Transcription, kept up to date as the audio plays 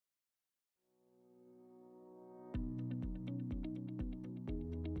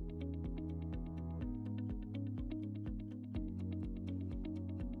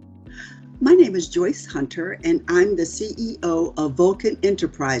name is Joyce Hunter, and I'm the CEO of Vulcan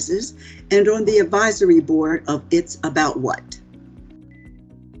Enterprises and on the advisory board of It's About What.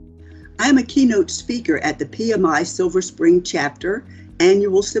 I'm a keynote speaker at the PMI Silver Spring Chapter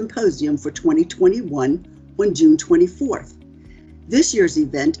Annual Symposium for 2021 on June 24th. This year's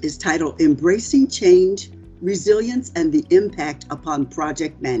event is titled Embracing Change, Resilience, and the Impact upon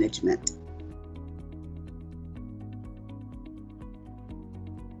Project Management.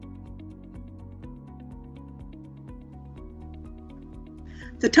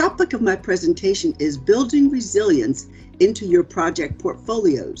 The topic of my presentation is building resilience into your project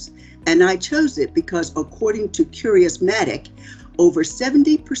portfolios, and I chose it because according to Curiousmatic, over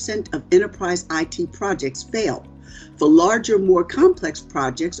 70% of enterprise IT projects fail. For larger, more complex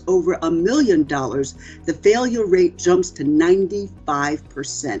projects over $1 million, the failure rate jumps to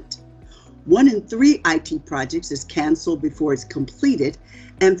 95%. 1 in 3 IT projects is canceled before it's completed,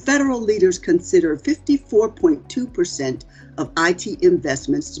 and federal leaders consider 54.2% of IT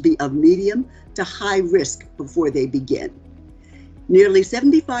investments to be of medium to high risk before they begin. Nearly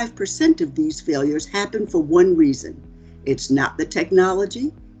 75% of these failures happen for one reason. It's not the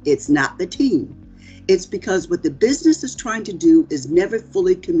technology, it's not the team. It's because what the business is trying to do is never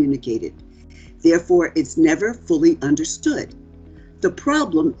fully communicated. Therefore, it's never fully understood. The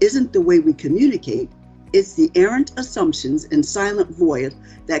problem isn't the way we communicate, it's the errant assumptions and silent void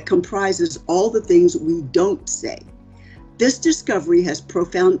that comprises all the things we don't say. This discovery has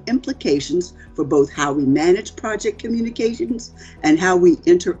profound implications for both how we manage project communications and how we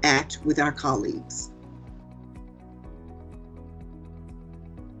interact with our colleagues.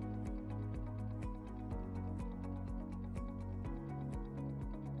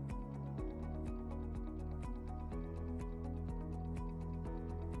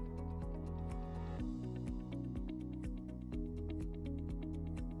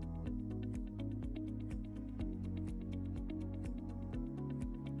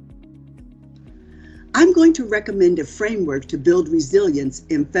 I'm going to recommend a framework to build resilience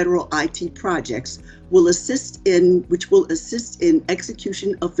in federal IT projects which will assist in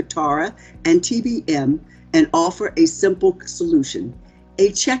execution of FITARA and TBM and offer a simple solution, a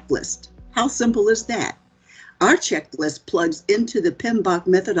checklist. How simple is that? Our checklist plugs into the PMBOK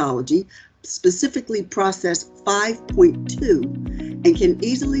methodology, specifically process 5.2, and can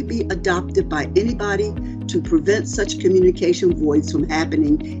easily be adopted by anybody to prevent such communication voids from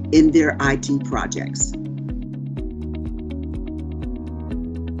happening in their IT projects.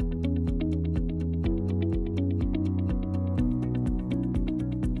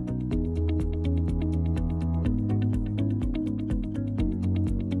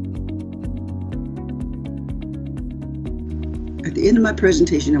 At the end of my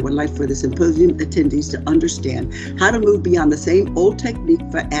presentation, I would like for the symposium attendees to understand how to move beyond the same old technique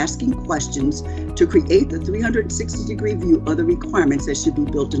for asking questions to create the 360-degree view of the requirements that should be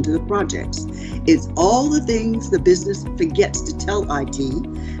built into the projects. It's all the things the business forgets to tell IT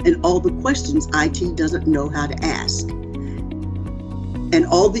and all the questions IT doesn't know how to ask, and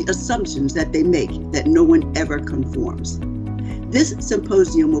all the assumptions that they make that no one ever conforms. This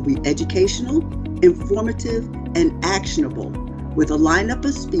symposium will be educational, informative, and actionable, with a lineup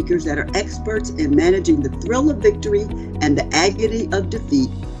of speakers that are experts in managing the thrill of victory and the agony of defeat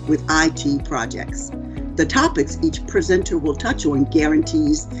with IT projects. The topics each presenter will touch on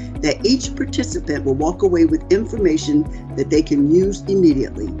guarantees that each participant will walk away with information that they can use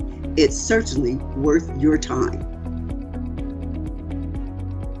immediately. It's certainly worth your time.